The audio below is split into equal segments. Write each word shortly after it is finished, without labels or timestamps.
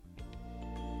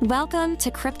Welcome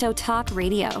to Crypto Talk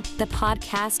Radio, the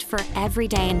podcast for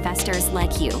everyday investors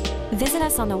like you. Visit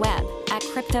us on the web at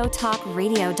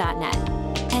cryptotalkradio.net.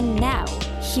 And now,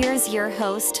 here's your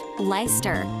host,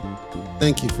 Leister.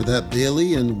 Thank you for that,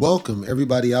 Bailey, and welcome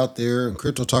everybody out there in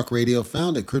Crypto Talk Radio,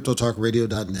 found at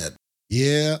cryptotalkradio.net.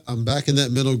 Yeah, I'm back in that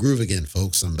middle groove again,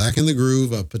 folks. I'm back in the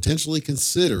groove of potentially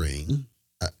considering,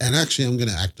 and actually I'm going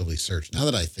to actively search. Now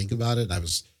that I think about it, I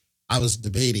was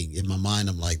debating in my mind.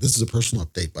 I'm like, this is a personal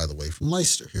update, by the way, from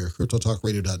Leister here at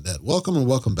cryptotalkradio.net. Welcome and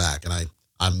welcome back. And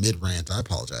I'm mid-rant. I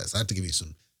apologize. I have to give you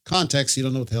some context. You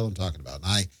don't know what the hell I'm talking about.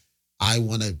 And I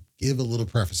want to give a little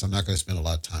preface. I'm not going to spend a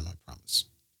lot of time, I promise.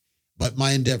 But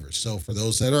my endeavors. So for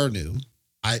those that are new,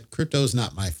 crypto is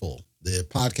not my full. The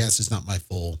podcast is not my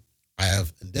full. I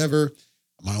have endeavor,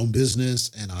 my own business,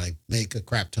 and I make a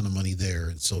crap ton of money there.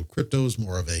 And so crypto is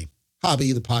more of a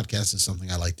hobby. The podcast is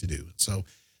something I like to do. So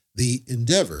the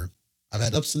endeavor, I've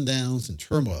had ups and downs and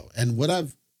turmoil. And what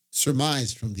I've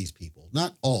surmised from these people,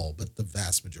 not all, but the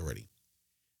vast majority,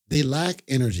 they lack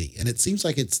energy. And it seems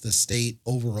like it's the state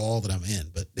overall that I'm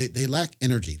in, but they lack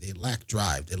energy. They lack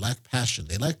drive. They lack passion.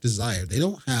 They lack desire. They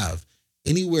don't have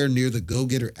anywhere near the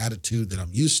go-getter attitude that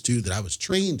I'm used to, that I was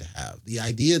trained to have. The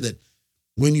idea that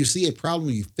when you see a problem,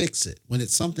 you fix it. When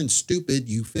it's something stupid,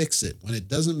 you fix it. When it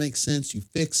doesn't make sense, you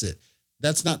fix it.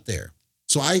 That's not there.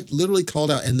 So I literally called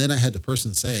out, and then I had the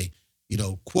person say,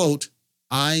 quote,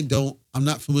 I'm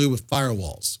not familiar with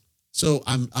firewalls. So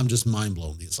I'm just mind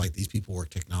blown. It's like these people work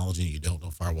technology and you don't know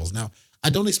firewalls. Now,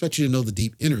 I don't expect you to know the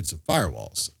deep innards of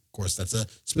firewalls. Of course, that's a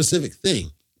specific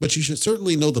thing, but you should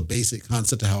certainly know the basic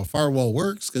concept of how a firewall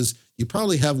works, because you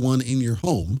probably have one in your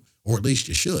home, or at least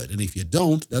you should. And if you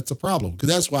don't, that's a problem, because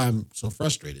that's why I'm so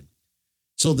frustrated.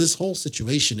 So this whole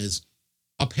situation is,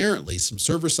 apparently some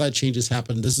server-side changes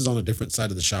happened. This is on a different side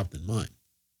of the shop than mine.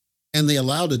 And they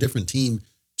allowed a different team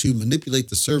to manipulate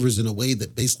the servers in a way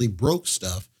that basically broke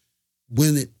stuff.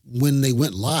 When they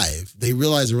went live, they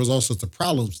realized there was all sorts of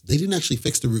problems. They didn't actually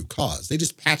fix the root cause. They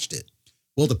just patched it.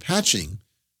 Well, the patching,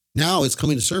 now it's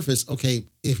coming to surface. Okay,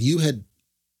 if you had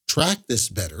tracked this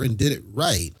better and did it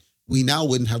right, we now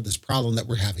wouldn't have this problem that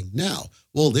we're having now.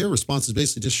 Well, their response is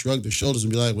basically just shrug their shoulders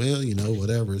and be like, well,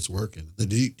 whatever, it's working.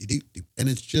 And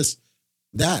it's just,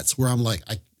 that's where I'm like,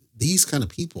 these kind of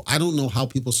people, I don't know how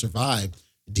people survive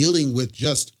dealing with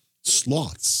just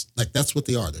sloths. Like, that's what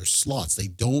they are. They're sloths. They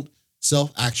don't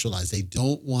self-actualize. They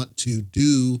don't want to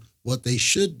do what they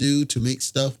should do to make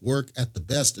stuff work at the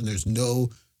best. And there's no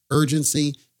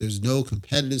urgency. There's no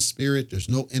competitive spirit. There's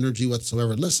no energy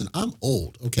whatsoever. Listen, I'm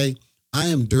old, okay? I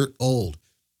am dirt old.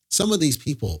 Some of these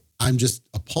people, I'm just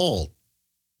appalled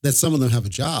that some of them have a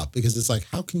job, because it's like,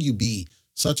 how can you be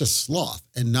such a sloth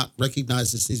and not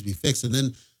recognize this needs to be fixed? And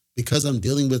then because I'm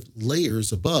dealing with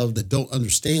layers above that don't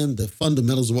understand the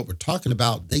fundamentals of what we're talking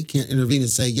about, they can't intervene and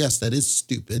say, yes, that is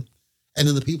stupid. And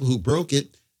then the people who broke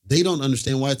it, they don't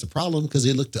understand why it's a problem, because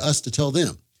they look to us to tell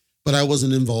them. But I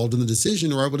wasn't involved in the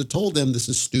decision, or I would have told them, this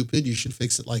is stupid. You should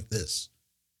fix it like this.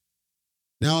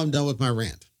 Now I'm done with my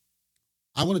rant.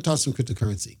 I want to talk some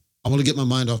cryptocurrency. I want to get my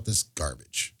mind off this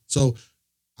garbage. So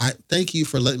I thank you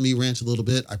for letting me rant a little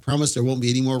bit. I promise there won't be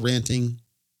any more ranting.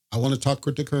 I want to talk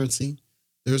cryptocurrency.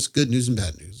 There's good news and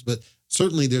bad news, but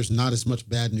certainly there's not as much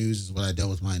bad news as what I dealt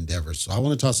with my endeavors. So I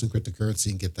want to talk some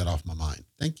cryptocurrency and get that off my mind.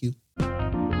 Thank you.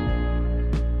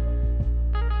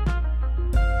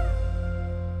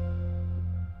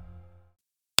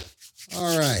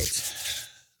 All right.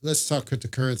 Let's talk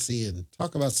cryptocurrency and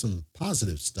talk about some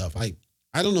positive stuff.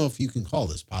 I don't know if you can call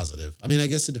this positive. I mean, I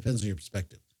guess it depends on your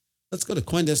perspective. Let's go to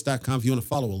CoinDesk.com if you want to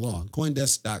follow along.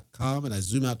 CoinDesk.com, and I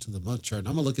zoom out to the month chart. And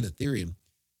I'm going to look at Ethereum,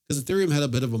 because Ethereum had a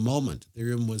bit of a moment.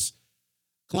 Ethereum was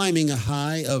climbing a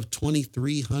high of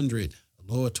 2,300, a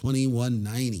low of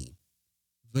 2,190.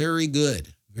 Very good,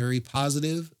 very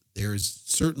positive. There's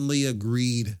certainly a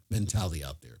greed mentality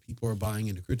out there. People are buying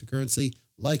into cryptocurrency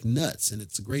like nuts, and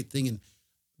it's a great thing. And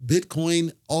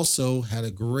Bitcoin also had a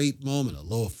great moment, a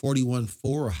low of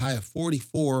 41.4, a high of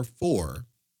 44.4,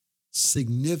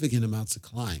 significant amounts of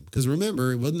climb. Because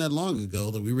remember, it wasn't that long ago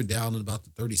that we were down in about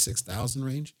the 36,000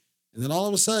 range. And then all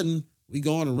of a sudden, we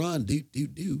go on a run,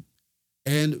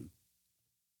 And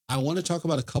I want to talk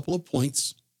about a couple of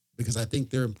points, because I think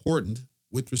they're important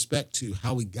with respect to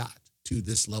how we got to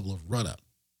this level of run-up.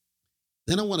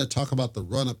 Then I want to talk about the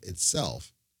run-up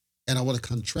itself. And I want to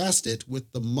contrast it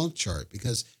with the month chart,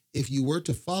 because if you were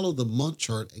to follow the month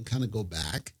chart and kind of go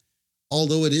back,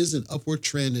 although it is an upward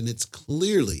trend and it's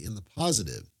clearly in the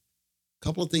positive, a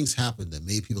couple of things happened that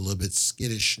made people a little bit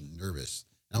skittish and nervous.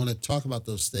 And I want to talk about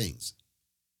those things.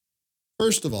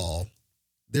 First of all,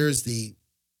 there's the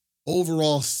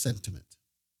overall sentiment.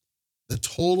 The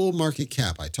total market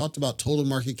cap. I talked about total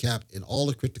market cap in all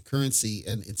of cryptocurrency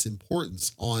and its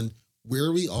importance on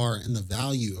where we are in the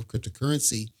value of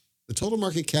cryptocurrency. The total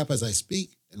market cap as I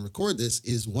speak and record this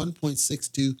is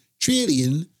 $1.62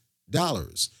 trillion,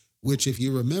 which if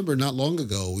you remember not long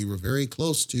ago, we were very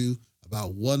close to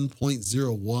about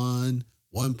 1.01,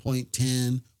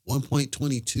 1.10,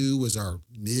 1.22 was our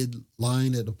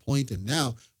midline at a point, and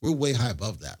now we're way high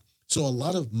above that. So a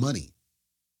lot of money,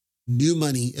 new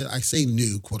money, I say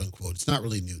new, quote unquote, it's not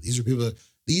really new. These are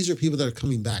people that are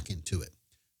coming back into it.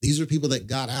 These are people that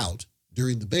got out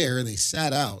during the bear and they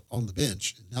sat out on the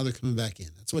bench and now they're coming back in.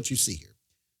 That's what you see here.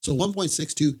 So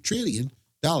 $1.62 trillion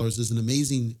is an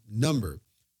amazing number,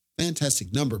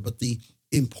 fantastic number. But the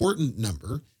important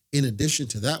number, in addition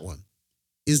to that one,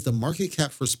 is the market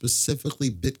cap for specifically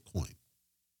Bitcoin.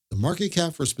 The market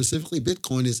cap for specifically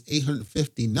Bitcoin is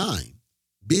 $859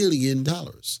 billion,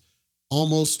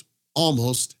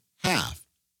 almost half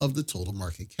of the total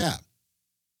market cap.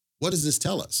 What does this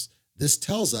tell us? This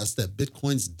tells us that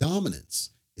Bitcoin's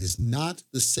dominance is not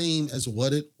the same as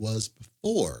what it was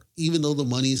before. Even though the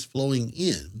money is flowing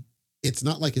in, it's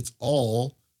not like it's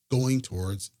all going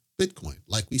towards Bitcoin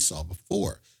like we saw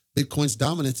before. Bitcoin's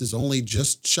dominance is only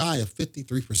just shy of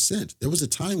 53%. There was a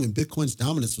time when Bitcoin's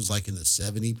dominance was like in the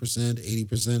 70%,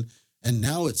 80%, and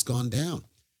now it's gone down.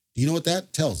 Do you know what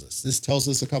that tells us? This tells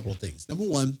us a couple of things. Number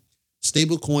one,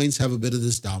 stable coins have a bit of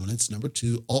this dominance. Number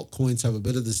two, altcoins have a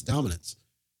bit of this dominance.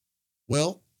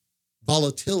 Well,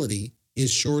 volatility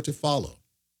is sure to follow.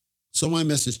 So my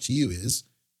message to you is,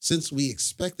 since we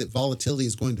expect that volatility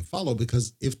is going to follow,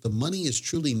 because if the money is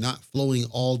truly not flowing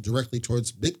all directly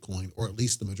towards Bitcoin, or at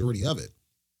least the majority of it,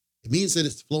 it means that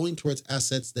it's flowing towards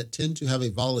assets that tend to have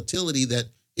a volatility that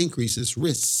increases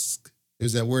risk.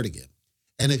 There's that word again.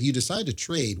 And if you decide to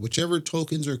trade, whichever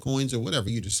tokens or coins or whatever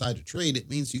you decide to trade, it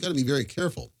means you got to be very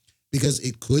careful, because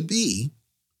it could be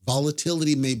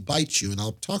volatility may bite you. And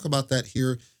I'll talk about that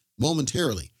here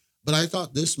momentarily. But I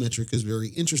thought this metric is very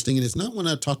interesting, and it's not one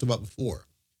I've talked about before.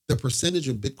 The percentage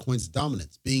of Bitcoin's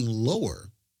dominance being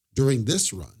lower during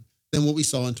this run than what we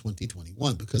saw in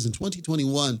 2021, because in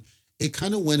 2021, it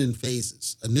kind of went in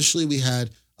phases. Initially, we had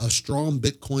a strong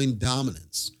Bitcoin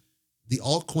dominance. The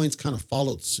altcoins kind of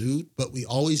followed suit, but we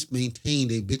always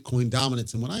maintained a Bitcoin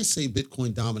dominance. And when I say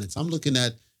Bitcoin dominance, I'm looking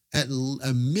at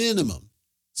a minimum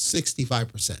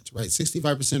 65%, right?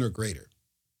 65% or greater.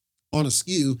 On a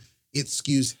skew, it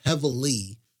skews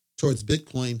heavily towards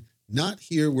Bitcoin, not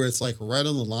here where it's like right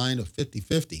on the line of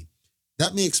 50-50.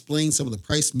 That may explain some of the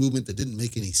price movement that didn't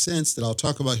make any sense that I'll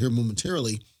talk about here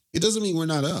momentarily. It doesn't mean we're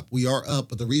not up. We are up,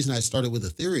 but the reason I started with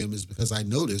Ethereum is because I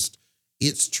noticed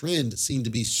its trend seemed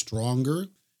to be stronger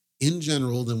in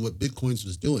general than what Bitcoin's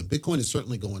was doing. Bitcoin is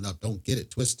certainly going up. Don't get it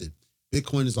twisted.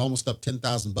 Bitcoin is almost up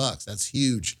 $10,000. That's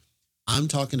huge. I'm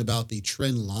talking about the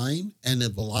trend line, and the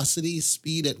velocity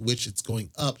speed at which it's going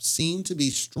up seemed to be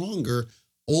stronger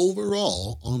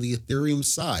overall on the Ethereum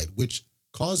side, which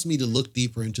caused me to look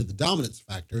deeper into the dominance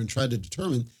factor and try to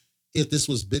determine if this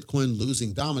was Bitcoin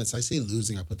losing dominance. I say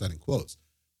losing, I put that in quotes.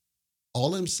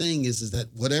 All I'm saying is that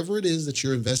whatever it is that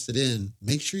you're invested in,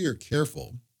 make sure you're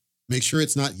careful. Make sure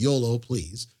it's not YOLO,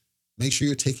 please. Make sure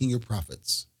you're taking your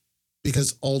profits.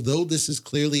 Because although this is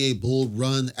clearly a bull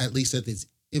run, at least at these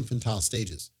infantile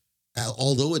stages,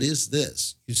 although it is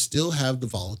this, you still have the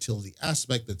volatility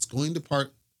aspect that's going to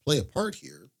play a part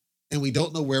here. And we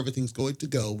don't know where everything's going to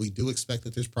go. We do expect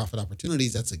that there's profit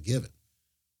opportunities. That's a given.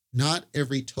 Not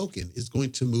every token is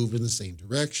going to move in the same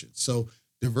direction. So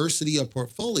diversity of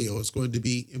portfolio is going to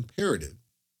be imperative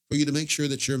for you to make sure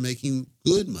that you're making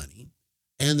good money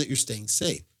and that you're staying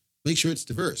safe. Make sure it's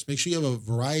diverse. Make sure you have a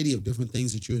variety of different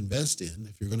things that you invest in.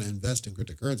 If you're going to invest in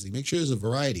cryptocurrency, make sure there's a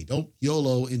variety. Don't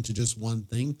YOLO into just one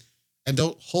thing, and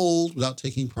don't hold without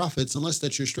taking profits unless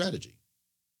that's your strategy.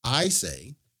 I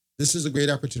say this is a great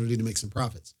opportunity to make some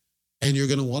profits, and you're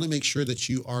going to want to make sure that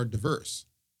you are diverse.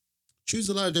 Choose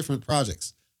a lot of different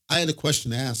projects. I had a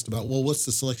question asked about, well, what's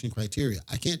the selection criteria?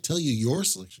 I can't tell you your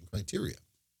selection criteria.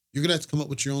 You're going to have to come up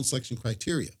with your own selection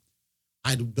criteria.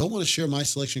 I don't want to share my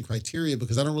selection criteria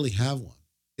because I don't really have one.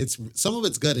 Some of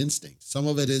it's gut instinct. Some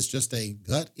of it is just a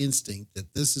gut instinct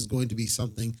that this is going to be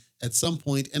something at some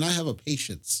point, and I have a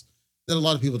patience that a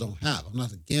lot of people don't have. I'm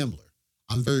not a gambler.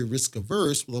 I'm very risk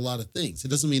averse with a lot of things. It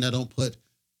doesn't mean I don't put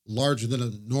larger than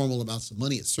a normal amounts of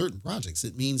money at certain projects.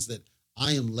 It means that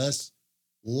I am less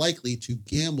likely to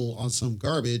gamble on some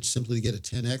garbage simply to get a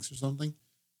 10X or something.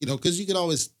 You know, because you could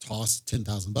always toss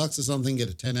 $10,000 or something,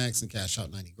 get a 10X and cash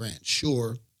out 90 grand.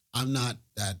 Sure, I'm not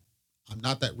that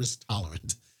risk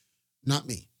tolerant. Not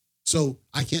me. So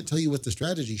I can't tell you what the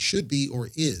strategy should be or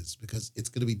is because it's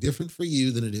going to be different for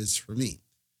you than it is for me.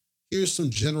 Here's some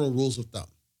general rules of thumb.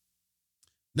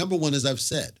 Number one, as I've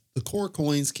said, the core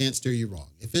coins can't steer you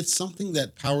wrong. If it's something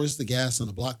that powers the gas on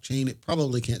a blockchain, it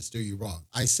probably can't steer you wrong.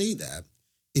 I say that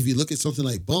if you look at something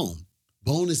like Bone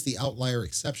is the outlier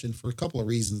exception for a couple of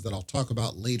reasons that I'll talk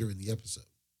about later in the episode.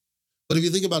 But if you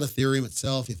think about Ethereum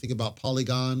itself, you think about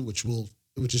Polygon, which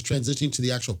is transitioning to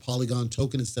the actual Polygon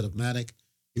token instead of Matic.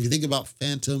 If you think about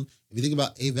Phantom, if you think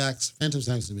about AVAX, Phantom's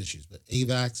having some issues, but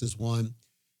AVAX is one.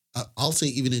 I'll say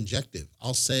even Injective.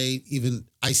 I'll say even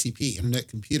ICP, Internet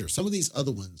Computer. Some of these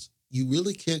other ones, you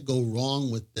really can't go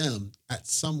wrong with them at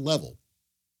some level.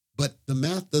 But the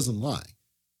math doesn't lie.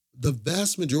 The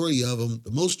vast majority of them,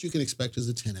 the most you can expect is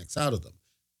a 10x out of them.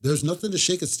 There's nothing to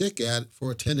shake a stick at for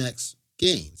a 10x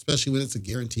gain, especially when it's a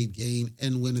guaranteed gain.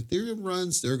 And when Ethereum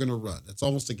runs, they're going to run. That's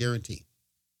almost a guarantee.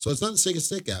 So it's nothing to shake a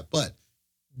stick at, but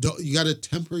you got to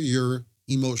temper your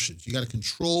emotions. You got to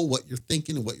control what you're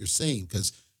thinking and what you're saying,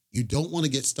 because you don't want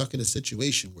to get stuck in a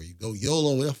situation where you go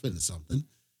YOLO off into something,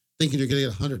 thinking you're going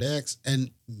to get 100x,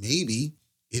 and maybe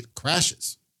it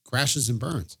crashes and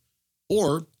burns.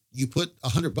 Or you put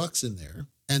 $100 in there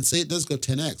and say it does go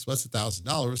 10x. Well, that's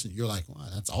 $1,000, and you're like, wow,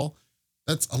 that's all.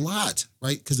 That's a lot,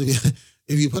 right? Because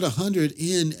if you put 100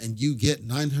 in and you get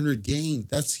 900 gain,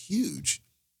 that's huge.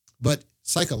 But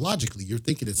psychologically, you're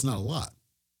thinking it's not a lot,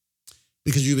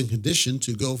 because you've been conditioned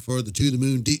to go for the to the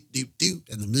moon,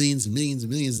 and the millions and millions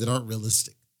and millions that aren't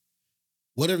realistic.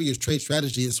 Whatever your trade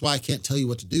strategy is, why I can't tell you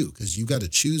what to do, because you got to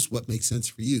choose what makes sense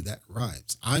for you. That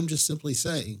rhymes. I'm just simply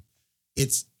saying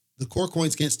it's the core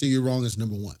coins can't steer you wrong is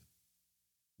number one.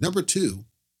 Number two,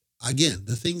 again,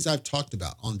 the things I've talked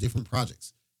about on different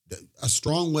projects, a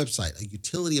strong website, a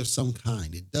utility of some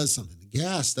kind, it does something. The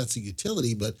gas, that's a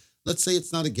utility, but let's say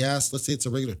it's not a gas, let's say it's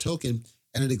a regular token,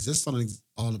 and it exists on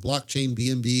a blockchain,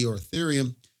 BNB or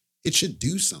Ethereum, it should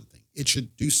do something. It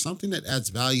should do something that adds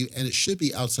value, and it should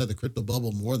be outside the crypto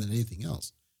bubble more than anything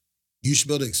else. You should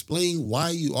be able to explain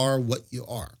why you are what you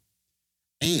are.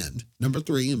 And number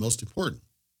three, and most important,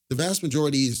 the vast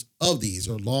majorities of these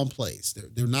are long plays.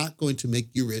 They're not going to make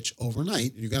you rich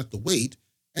overnight. You're going to have to wait,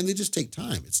 and they just take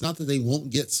time. It's not that they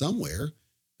won't get somewhere.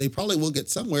 They probably will get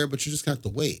somewhere, but you're just going to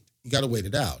have to wait. You got to wait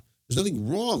it out. There's nothing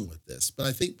wrong with this, but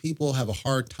I think people have a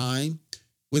hard time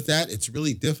with that. It's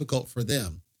really difficult for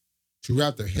them to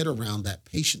wrap their head around that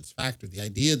patience factor, the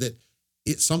idea that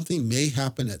something may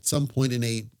happen at some point in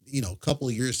a couple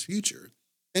of years future,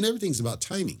 and everything's about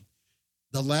timing.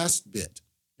 The last bit,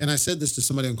 and I said this to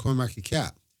somebody on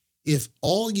CoinMarketCap, if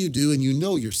all you do, and you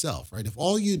know yourself, right? If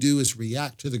all you do is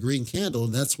react to the green candle,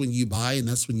 and that's when you buy, and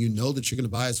that's when you know that you're going to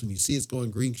buy, is when you see it's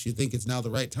going green because you think it's now the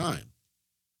right time.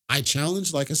 I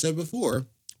challenge, like I said before,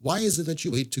 why is it that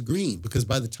you wait to green? Because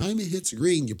by the time it hits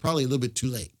green, you're probably a little bit too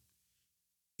late.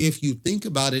 If you think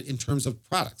about it in terms of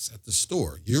products at the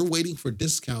store, you're waiting for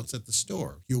discounts at the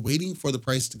store. You're waiting for the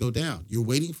price to go down. You're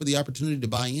waiting for the opportunity to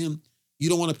buy in. You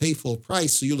don't want to pay full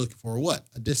price, so you're looking for what?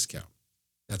 A discount.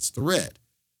 That's the red.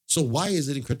 So why is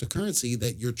it in cryptocurrency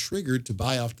that you're triggered to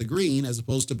buy off the green as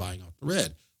opposed to buying off the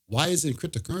red? Why is it in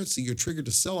cryptocurrency you're triggered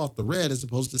to sell off the red as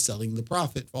opposed to selling the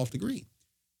profit off the green?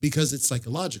 Because it's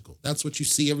psychological. That's what you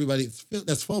see everybody,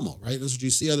 that's FOMO, right? That's what you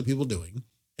see other people doing,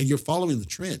 and you're following the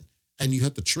trend. And you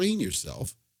have to train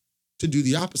yourself to do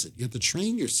the opposite. You have to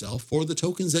train yourself for the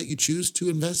tokens that you choose to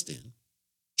invest in.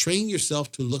 Train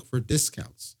yourself to look for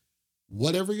discounts.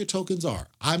 Whatever your tokens are,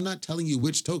 I'm not telling you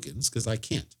which tokens because I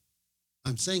can't.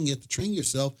 I'm saying you have to train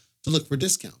yourself to look for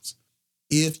discounts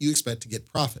if you expect to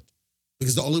get profit.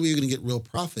 Because the only way you're going to get real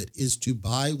profit is to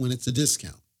buy when it's a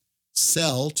discount.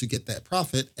 Sell to get that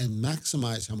profit and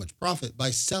maximize how much profit by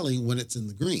selling when it's in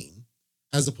the green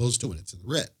as opposed to when it's in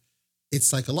the red. It's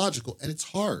psychological, and it's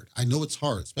hard. I know it's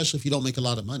hard, especially if you don't make a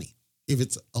lot of money. If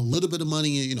it's a little bit of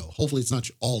money, hopefully it's not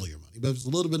all of your money, but if it's a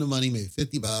little bit of money, maybe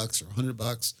 $50 or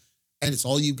 $100, and it's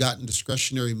all you've got in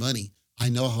discretionary money, I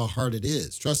know how hard it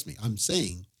is. Trust me, I'm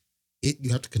saying it.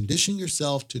 You have to condition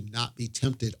yourself to not be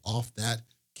tempted off that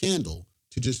candle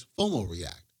to just FOMO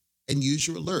react and use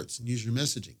your alerts and use your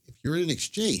messaging. If you're in an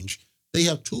exchange, they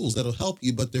have tools that'll help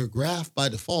you, but their graph by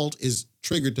default is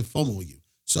triggered to FOMO you.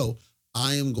 So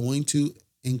I am going to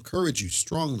encourage you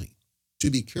strongly to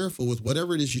be careful with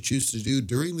whatever it is you choose to do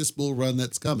during this bull run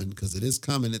that's coming, because it is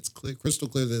coming. It's crystal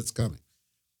clear that it's coming.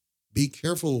 Be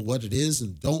careful with what it is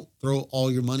and don't throw all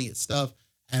your money at stuff.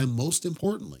 And most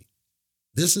importantly,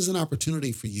 this is an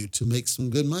opportunity for you to make some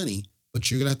good money, but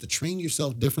you're going to have to train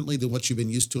yourself differently than what you've been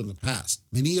used to in the past.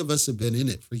 Many of us have been in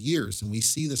it for years, and we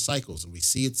see the cycles and we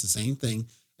see it's the same thing.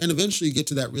 And eventually you get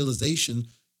to that realization,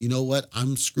 you know what?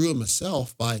 I'm screwing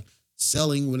myself by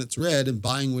selling when it's red and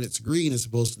buying when it's green as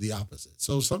opposed to the opposite.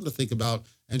 So something to think about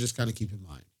and just kind of keep in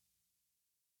mind.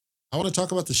 I want to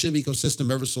talk about the SHIB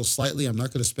ecosystem ever so slightly. I'm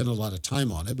not going to spend a lot of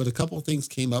time on it, but a couple of things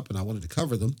came up and I wanted to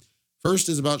cover them. First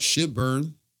is about SHIB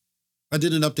burn. I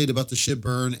did an update about the SHIB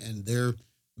burn and their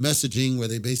messaging where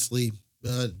they basically,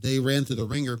 they ran through the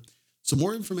ringer. Some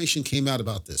more information came out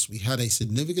about this. We had a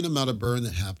significant amount of burn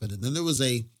that happened, and then there was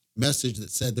a message that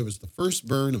said there was the first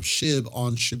burn of SHIB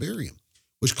on Shibarium,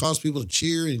 which caused people to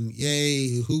cheer and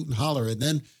yay, hoot and holler. And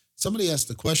then somebody asked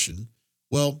the question,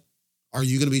 well, are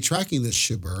you going to be tracking this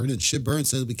SHIB burn? And SHIB burn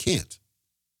said we can't.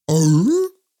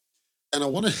 And I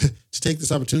wanted to take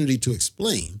this opportunity to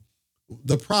explain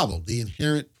the problem, the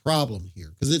inherent problem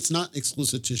here, because it's not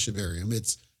exclusive to Shibarium,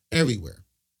 it's everywhere.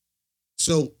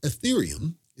 So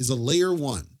Ethereum is a layer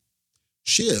 1.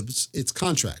 SHIB's, its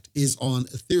contract is on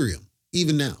Ethereum,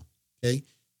 even now, okay?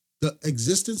 The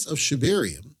existence of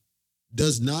Shibarium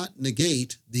does not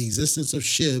negate the existence of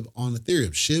SHIB on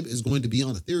Ethereum. SHIB is going to be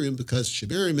on Ethereum because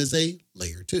Shibarium is a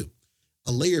layer 2.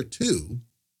 A layer 2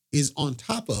 is on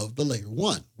top of the layer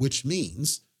 1, which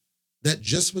means that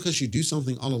just because you do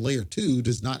something on a layer 2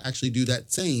 does not actually do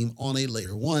that same on a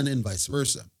layer 1 and vice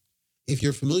versa. If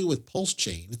you're familiar with Pulse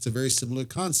Chain, it's a very similar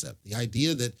concept. The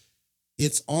idea that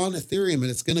it's on Ethereum and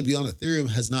it's going to be on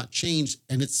Ethereum has not changed,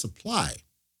 and its supply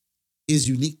is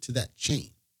unique to that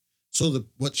chain. So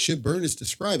what SHIB burn is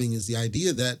describing is the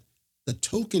idea that the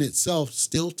token itself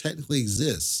still technically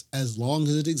exists as long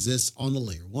as it exists on the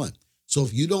layer 1. So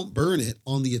if you don't burn it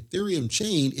on the Ethereum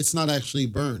chain, it's not actually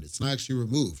burned. It's not actually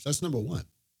removed. That's number 1.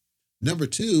 Number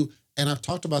 2, and I've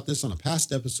talked about this on a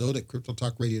past episode at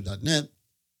cryptotalkradio.net,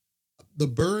 the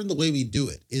burn, the way we do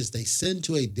it is they send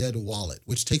to a dead wallet,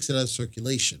 which takes it out of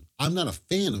circulation. I'm not a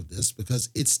fan of this because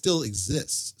it still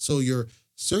exists. So your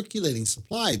circulating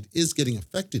supply is getting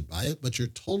affected by it, but your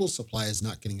total supply is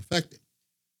not getting affected.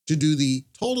 To do the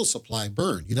total supply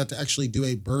burn, you'd have to actually do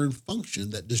a burn function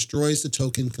that destroys the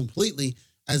token completely,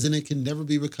 as in it can never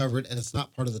be recovered and it's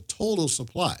not part of the total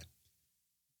supply.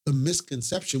 The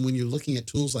misconception when you're looking at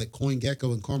tools like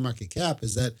CoinGecko and CoinMarketCap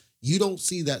is that you don't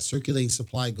see that circulating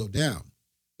supply go down.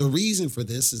 The reason for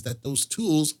this is that those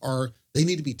tools they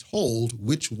need to be told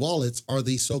which wallets are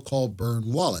the so-called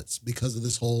burn wallets because of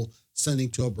this whole sending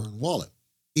to a burn wallet.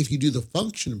 If you do the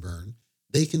function burn,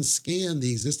 they can scan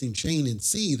the existing chain and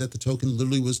see that the token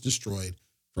literally was destroyed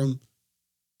from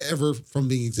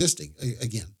being existing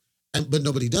again. But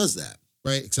nobody does that,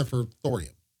 right? Except for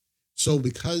Thorium. So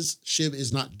because SHIB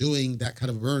is not doing that kind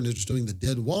of burn, they're just doing the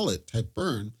dead wallet type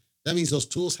burn, that means those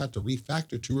tools have to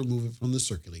refactor to remove it from the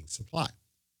circulating supply.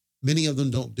 Many of them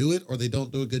don't do it, or they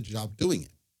don't do a good job doing it.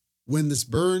 When this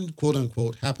burn, quote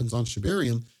unquote, happens on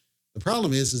Shibarium, the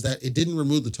problem is that it didn't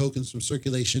remove the tokens from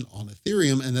circulation on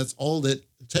Ethereum, and that's all that,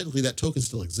 technically that token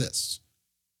still exists.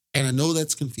 And I know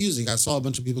that's confusing. I saw a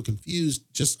bunch of people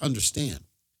confused. Just understand.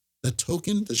 The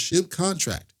token, the SHIB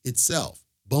contract itself,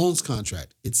 Bones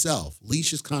contract itself,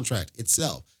 Leash's contract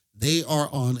itself, they are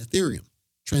on Ethereum.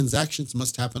 Transactions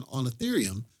must happen on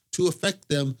Ethereum to affect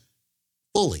them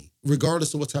fully,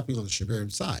 regardless of what's happening on the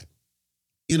Shibarium side.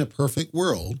 In a perfect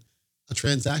world, a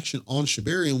transaction on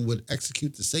Shibarium would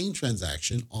execute the same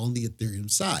transaction on the Ethereum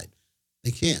side.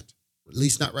 They can't, at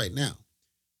least not right now.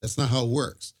 That's not how it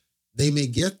works. They may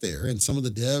get there, and some of the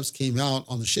devs came out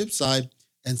on the SHIB side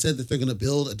and said that they're going to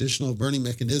build additional burning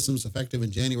mechanisms effective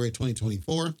in January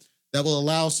 2024 that will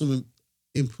allow some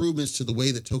improvements to the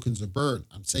way that tokens are burned.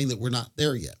 I'm saying that we're not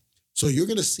there yet. So you're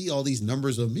going to see all these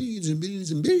numbers of millions and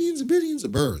millions and billions and billions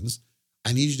of burns.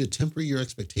 I need you to temper your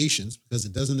expectations because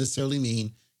it doesn't necessarily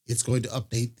mean it's going to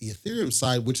update the Ethereum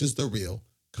side, which is the real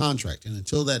contract. And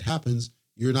until that happens,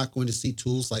 you're not going to see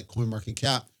tools like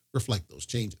CoinMarketCap reflect those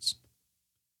changes.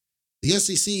 The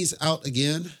SEC's out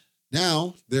again.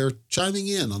 Now they're chiming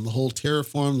in on the whole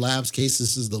Terraform Labs case.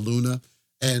 This is the Luna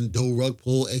and Do Rug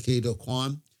Pull, aka Do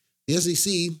Kwon. The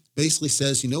SEC basically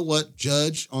says, you know what,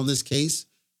 judge, on this case,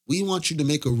 we want you to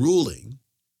make a ruling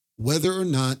whether or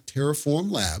not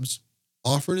Terraform Labs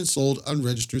offered and sold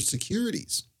unregistered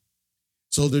securities.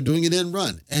 So they're doing an end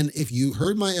run. And if you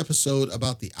heard my episode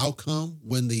about the outcome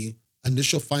when the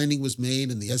initial finding was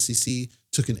made and the SEC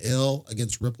took an L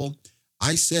against Ripple,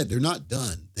 I said they're not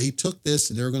done. They took this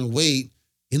and they're going to wait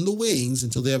in the wings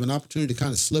until they have an opportunity to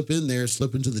kind of slip in there,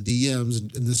 slip into the DMs,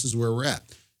 and this is where we're at.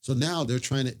 So now they're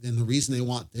trying to, and the reason they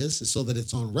want this is so that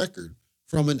it's on record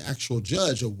from an actual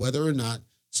judge of whether or not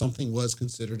something was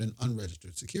considered an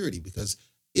unregistered security. Because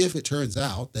if it turns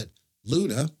out that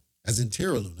Luna, as in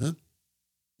Terra Luna,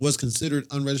 was considered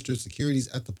unregistered securities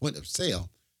at the point of sale,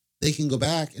 they can go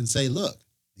back and say, look,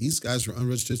 these guys were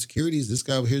unregistered securities. This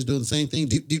guy over here is doing the same thing.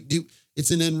 It's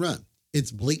an end run.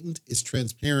 It's blatant, it's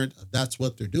transparent. That's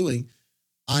what they're doing.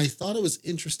 I thought it was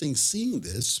interesting seeing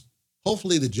this.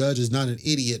 Hopefully the judge is not an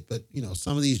idiot, but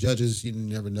some of these judges, you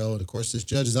never know. And of course, this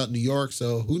judge is out in New York,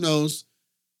 so who knows?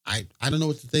 I don't know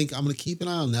what to think. I'm going to keep an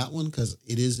eye on that one because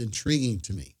it is intriguing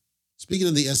to me. Speaking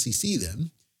of the SEC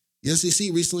then, the SEC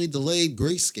recently delayed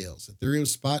Grayscale's Ethereum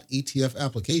spot ETF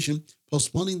application,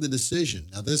 postponing the decision.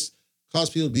 Now, this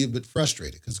caused people to be a bit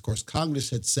frustrated because, of course, Congress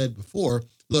had said before,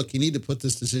 look, you need to put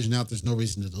this decision out. There's no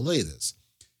reason to delay this.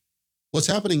 What's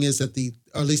happening is that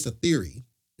or at least a theory,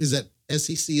 is that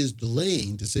SEC is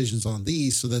delaying decisions on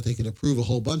these so that they can approve a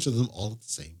whole bunch of them all at the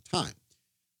same time.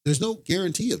 There's no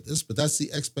guarantee of this, but that's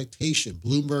the expectation.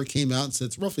 Bloomberg came out and said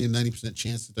it's roughly a 90%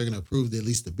 chance that they're going to approve at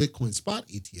least the Bitcoin spot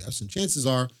ETFs, and chances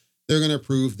are they're going to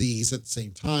approve these at the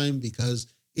same time because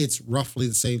it's roughly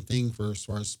the same thing for as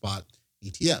far as spot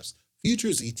ETFs.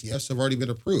 Futures ETFs have already been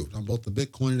approved on both the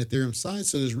Bitcoin and Ethereum side,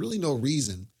 so there's really no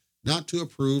reason not to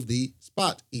approve the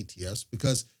spot ETFs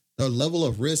because the level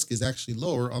of risk is actually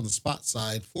lower on the spot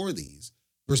side for these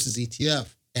versus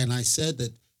ETF. And I said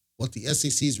that what the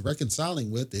SEC is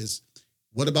reconciling with is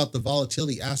what about the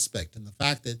volatility aspect and the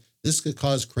fact that this could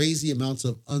cause crazy amounts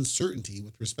of uncertainty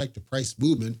with respect to price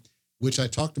movement, which I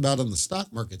talked about on the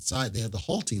stock market side. They have the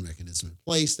halting mechanism in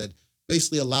place that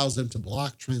basically allows them to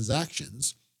block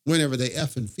transactions whenever they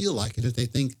feel like it, if they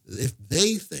think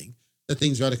that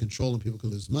things are out of control and people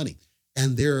could lose money.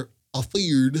 And they're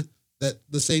afeared that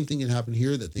the same thing can happen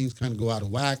here, that things kind of go out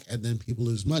of whack and then people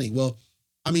lose money. Well,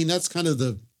 I mean, that's kind of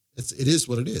it is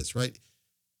what it is, right?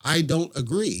 I don't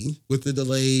agree with the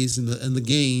delays and the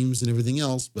games and everything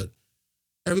else, but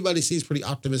everybody seems pretty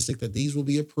optimistic that these will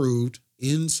be approved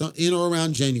in or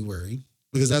around January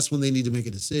because that's when they need to make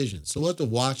a decision. So we'll have to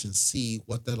watch and see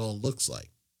what that all looks like.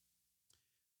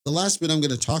 The last bit I'm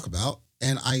going to talk about,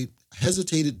 and I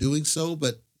hesitated doing so,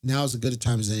 but now is as good a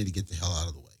time as any to get the hell out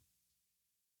of the way.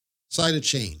 Side of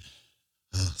chain.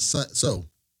 So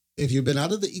if you've been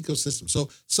out of the ecosystem, so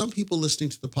some people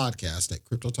listening to the podcast at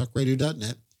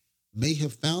cryptotalkradio.net may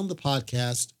have found the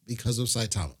podcast because of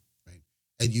Saitama, right?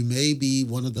 And you may be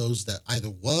one of those that either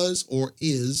was or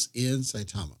is in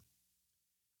Saitama.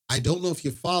 I don't know if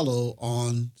you follow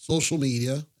on social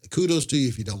media. Kudos to you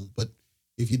if you don't, but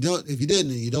if you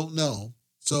didn't and you don't know,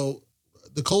 so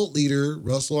the cult leader,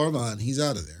 Russell Armand, he's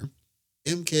out of there.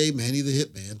 MK, Manny the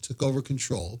Hitman, took over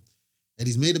control, and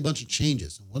he's made a bunch of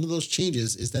changes. And one of those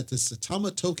changes is that the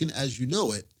Saitama token, as you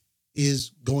know it,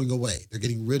 is going away. They're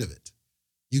getting rid of it.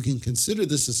 You can consider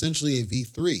this essentially a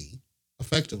V3,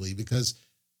 effectively, because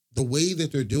the way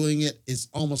that they're doing it is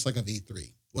almost like a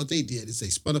V3. What they did is they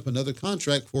spun up another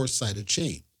contract for Side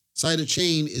Chain. Side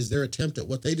Chain is their attempt at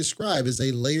what they describe as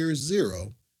a layer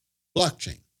 0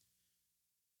 blockchain.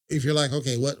 If you're like,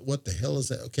 okay, what the hell is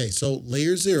that? Okay, so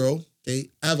layer 0, okay,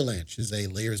 Avalanche is a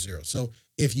layer 0. So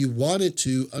if you wanted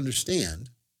to understand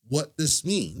what this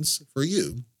means for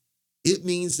you, it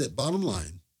means that bottom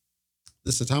line,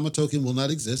 the Saitama token will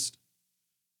not exist.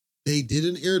 They did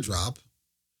an airdrop.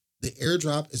 The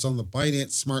airdrop is on the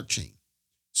Binance Smart Chain.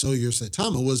 So your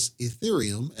Saitama was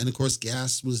Ethereum, and of course,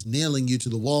 gas was nailing you to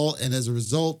the wall. And as a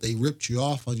result, they ripped you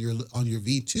off on your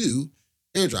V2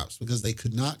 airdrops because they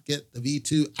could not get the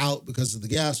V2 out because of the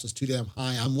gas was too damn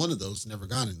high. I'm one of those, never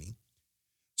got any.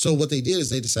 So what they did is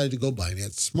they decided to go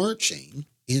Binance Smart Chain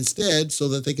instead so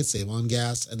that they could save on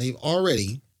gas. And they've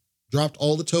already dropped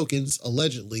all the tokens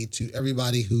allegedly to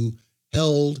everybody who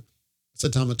held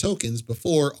Saitama tokens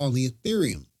before on the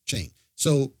Ethereum chain.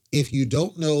 So if you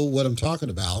don't know what I'm talking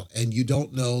about and you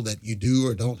don't know that you do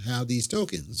or don't have these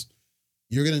tokens,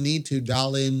 you're going to need to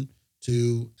dial in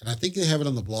to, and I think they have it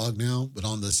on the blog now, but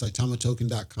on the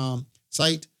SaitamaToken.com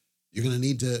site, you're going to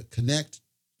need to connect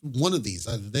one of these,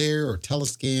 either there or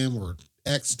Telescam or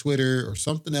X, Twitter or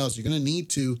something else. You're going to need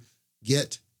to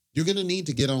get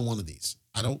on one of these.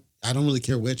 I don't really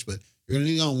care which, but you're going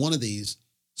to need on one of these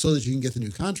so that you can get the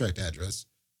new contract address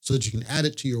so that you can add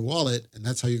it to your wallet. And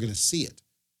that's how you're going to see it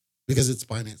because it's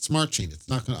Binance Smart Chain. It's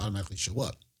not going to automatically show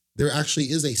up. There actually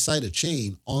is a Side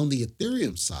Chain on the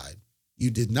Ethereum side. You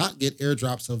did not get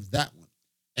airdrops of that one.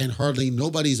 And hardly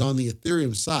nobody's on the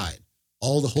Ethereum side.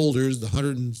 All the holders, the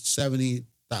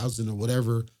 170,000 or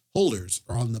whatever holders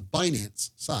are on the Binance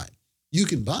side. You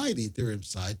can buy the Ethereum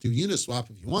side through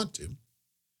Uniswap if you want to,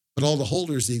 but all the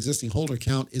holders, the existing holder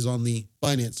count is on the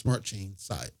Binance Smart Chain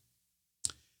side.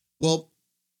 Well,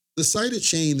 the Side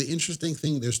Chain, the interesting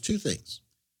thing, there's two things.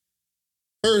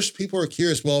 First, people are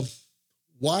curious, well,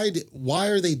 why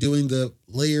are they doing the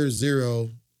layer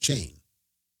 0 chain?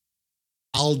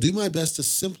 I'll do my best to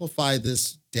simplify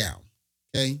this down,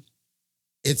 okay?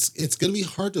 It's going to be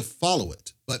hard to follow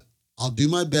it, but I'll do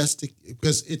my best to,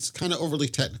 because it's kind of overly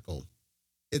technical.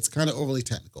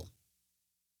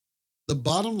 The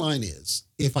bottom line is,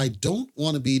 if I don't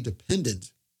want to be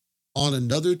dependent on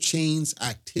another chain's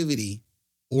activity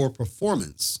or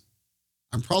performance,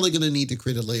 I'm probably going to need to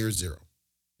create a layer 0.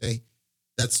 Okay.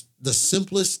 That's the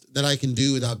simplest that I can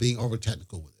do without being over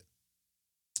technical with it.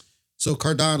 So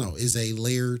Cardano is a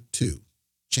layer 2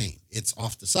 chain. It's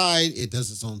off the side. It does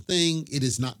its own thing. It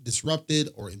is not disrupted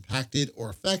or impacted or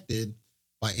affected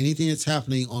by anything that's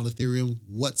happening on Ethereum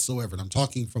whatsoever. And I'm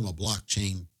talking from a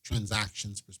blockchain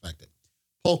transactions perspective.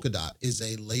 Polkadot is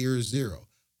a layer 0.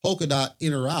 Polkadot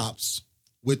interopts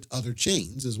with other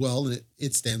chains as well, and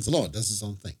it stands alone. It does its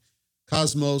own thing.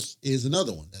 Cosmos is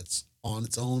another one that's on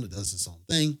its own. It does its own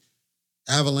thing.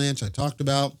 Avalanche, I talked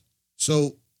about.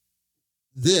 So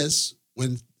this,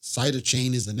 when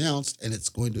Cytochain is announced and it's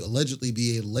going to allegedly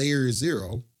be a layer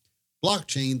 0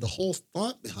 blockchain, the whole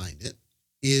thought behind it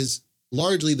is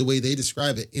largely the way they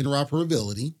describe it: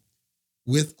 interoperability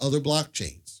with other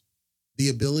blockchains, the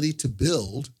ability to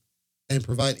build and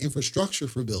provide infrastructure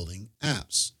for building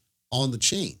apps on the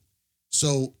chain.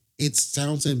 So it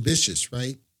sounds ambitious,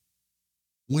 right?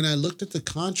 When I looked at the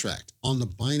contract on the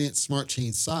Binance Smart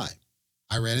Chain side,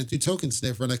 I ran it through Token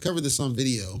Sniffer, and I covered this on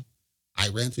video. I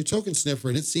ran through Token Sniffer,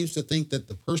 and it seems to think that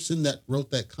the person that wrote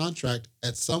that contract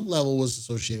at some level was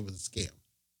associated with a scam.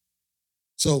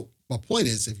 So my point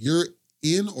is, if you're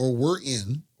in or were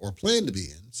in or plan to be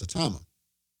in Saitama,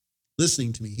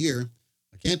 listening to me here,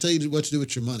 I can't tell you what to do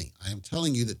with your money. I am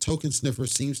telling you that Token Sniffer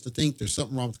seems to think there's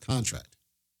something wrong with the contract.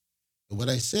 And what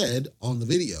I said on the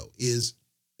video is,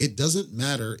 it doesn't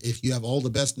matter if you have all the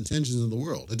best intentions in the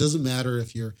world. It doesn't matter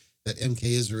if that MK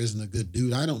is or isn't a good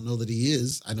dude. I don't know that he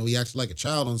is. I know he acted like a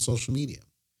child on social media.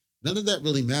 None of that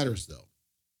really matters, though.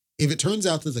 If it turns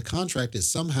out that the contract is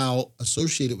somehow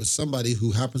associated with somebody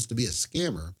who happens to be a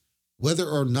scammer, whether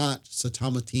or not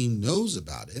Saitama team knows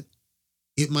about it,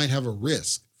 it might have a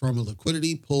risk from a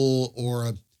liquidity pull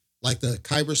or like the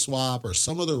Kyber swap or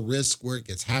some other risk where it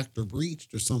gets hacked or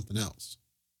breached or something else.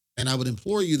 And I would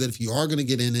implore you that if you are going to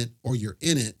get in it, or you're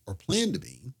in it or plan to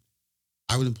be,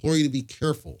 I would implore you to be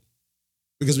careful,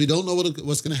 because we don't know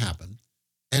what's going to happen.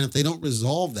 And if they don't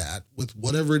resolve that with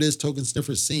whatever it is Token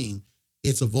Sniffer's seeing,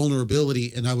 it's a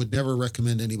vulnerability, and I would never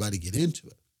recommend anybody get into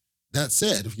it. That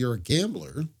said, if you're a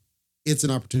gambler, it's an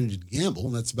opportunity to gamble,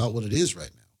 and that's about what it is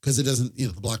right now, because it doesn't, the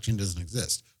blockchain doesn't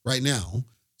exist. Right now,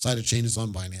 Cytochain is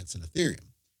on Binance and Ethereum.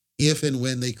 If and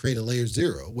when they create a layer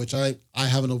 0, which I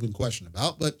have an open question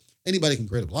about, but anybody can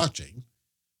create a blockchain.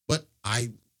 But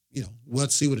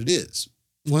let's see what it is.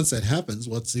 Once that happens,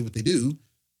 let's see what they do.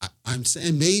 I'm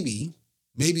saying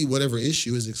maybe whatever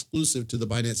issue is exclusive to the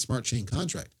Binance Smart Chain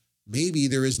contract. Maybe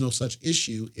there is no such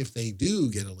issue if they do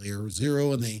get a layer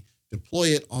 0 and they deploy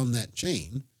it on that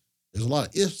chain. There's a lot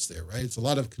of ifs there, right? It's a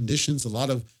lot of conditions, a lot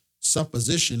of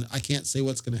supposition. I can't say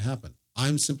what's going to happen.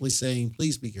 I'm simply saying,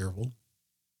 please be careful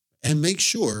and make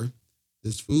sure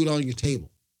there's food on your table.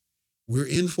 We're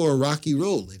in for a rocky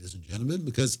road, ladies and gentlemen,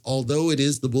 because although it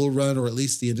is the bull run, or at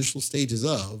least the initial stages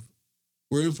of,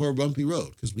 we're in for a bumpy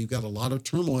road because we've got a lot of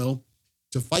turmoil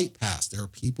to fight past. There are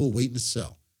people waiting to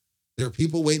sell. There are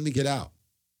people waiting to get out.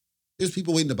 There's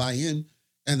people waiting to buy in,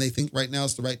 and they think right now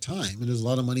is the right time, and there's a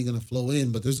lot of money going to flow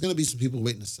in, but there's going to be some people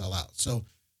waiting to sell out. So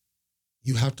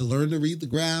you have to learn to read the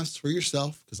graphs for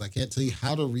yourself, because I can't tell you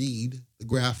how to read the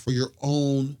graph for your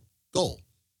own goal.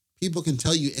 People can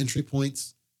tell you entry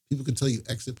points. People can tell you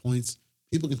exit points.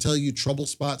 People can tell you trouble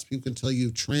spots. People can tell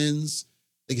you trends.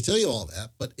 They can tell you all that,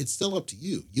 but it's still up to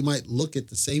you. You might look at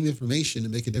the same information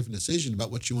and make a different decision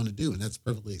about what you want to do, and that's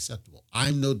perfectly acceptable.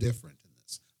 I'm no different in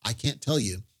this. I can't tell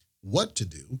you what to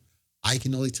do. I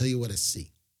can only tell you what I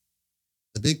see.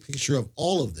 The big picture of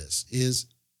all of this is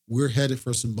we're headed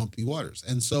for some bumpy waters.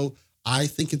 And so I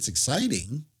think it's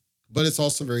exciting, but it's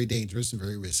also very dangerous and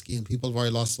very risky, and people have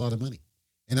already lost a lot of money.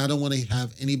 And I don't want to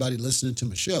have anybody listening to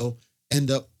my show end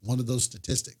up one of those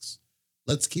statistics.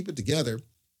 Let's keep it together.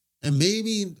 And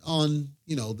maybe on,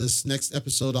 this next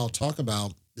episode, I'll talk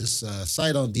about this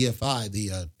site on DFI,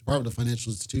 the Department of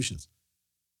Financial Institutions,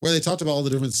 where they talked about all the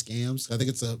different scams. I think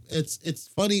it's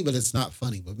funny, but it's not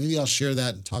funny. But maybe I'll share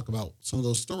that and talk about some of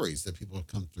those stories that people have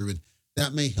come through. And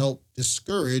that may help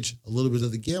discourage a little bit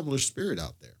of the gambler spirit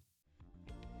out there.